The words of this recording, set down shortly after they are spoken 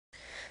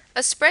A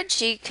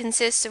spreadsheet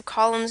consists of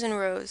columns and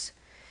rows.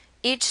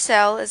 Each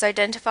cell is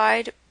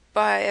identified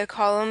by a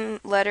column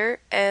letter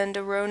and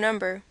a row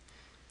number.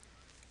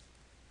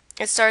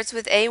 It starts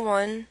with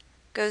A1,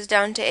 goes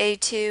down to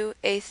A2,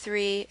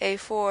 A3,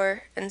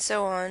 A4, and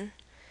so on,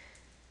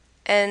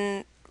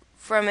 and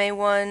from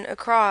A1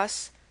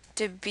 across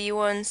to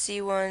B1,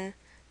 C1,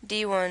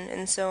 D1,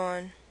 and so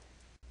on.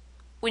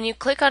 When you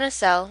click on a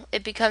cell,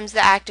 it becomes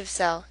the active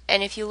cell,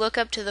 and if you look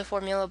up to the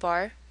formula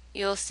bar,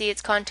 you'll see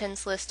its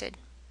contents listed.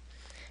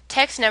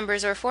 Text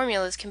numbers or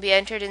formulas can be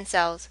entered in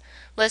cells.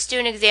 Let's do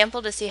an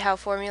example to see how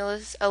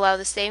formulas allow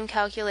the same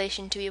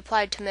calculation to be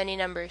applied to many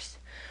numbers.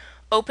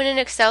 Open an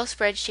Excel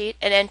spreadsheet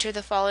and enter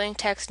the following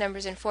text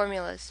numbers and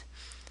formulas.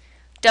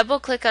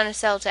 Double-click on a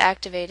cell to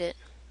activate it.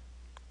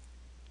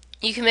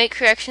 You can make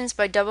corrections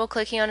by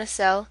double-clicking on a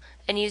cell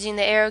and using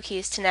the arrow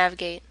keys to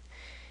navigate.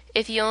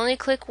 If you only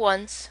click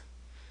once,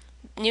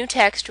 new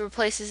text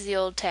replaces the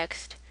old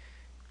text.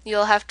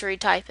 You'll have to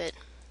retype it.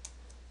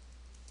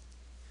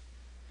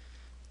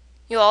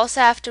 You'll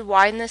also have to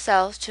widen the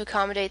cells to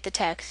accommodate the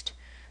text.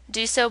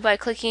 Do so by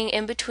clicking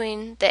in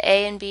between the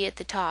A and B at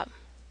the top.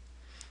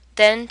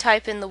 Then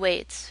type in the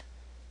weights.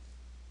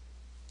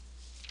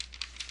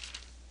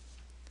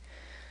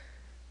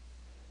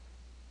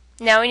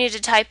 Now we need to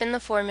type in the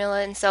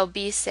formula in cell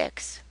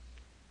B6.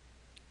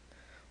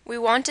 We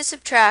want to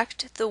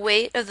subtract the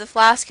weight of the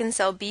flask in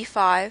cell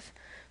B5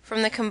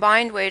 from the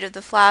combined weight of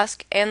the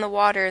flask and the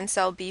water in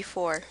cell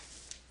B4.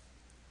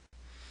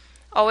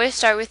 Always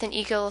start with an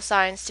equal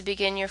signs to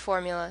begin your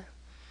formula.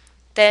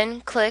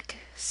 Then click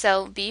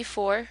cell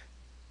B4,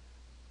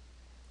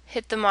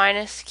 hit the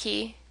minus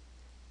key,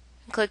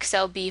 and click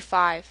cell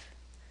B5.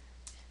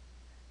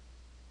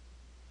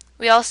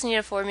 We also need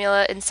a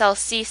formula in cell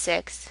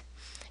C6.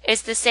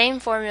 It's the same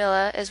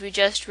formula as we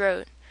just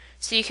wrote,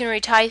 so you can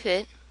retype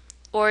it,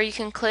 or you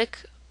can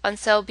click on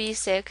cell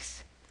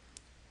B6,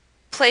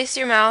 place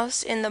your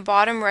mouse in the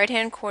bottom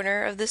right-hand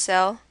corner of the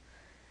cell.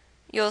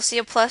 You'll see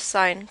a plus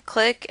sign.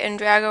 Click and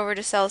drag over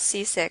to cell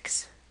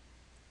C6.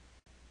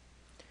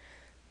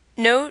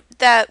 Note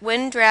that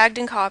when dragged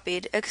and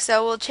copied,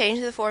 Excel will change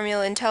the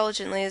formula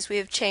intelligently as we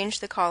have changed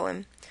the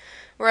column.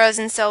 Whereas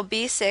in cell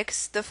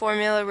B6, the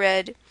formula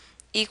read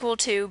equal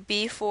to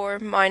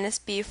B4 minus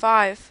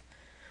B5.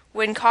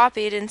 When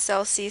copied in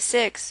cell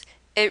C6,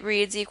 it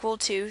reads equal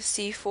to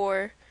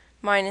C4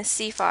 minus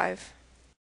C5.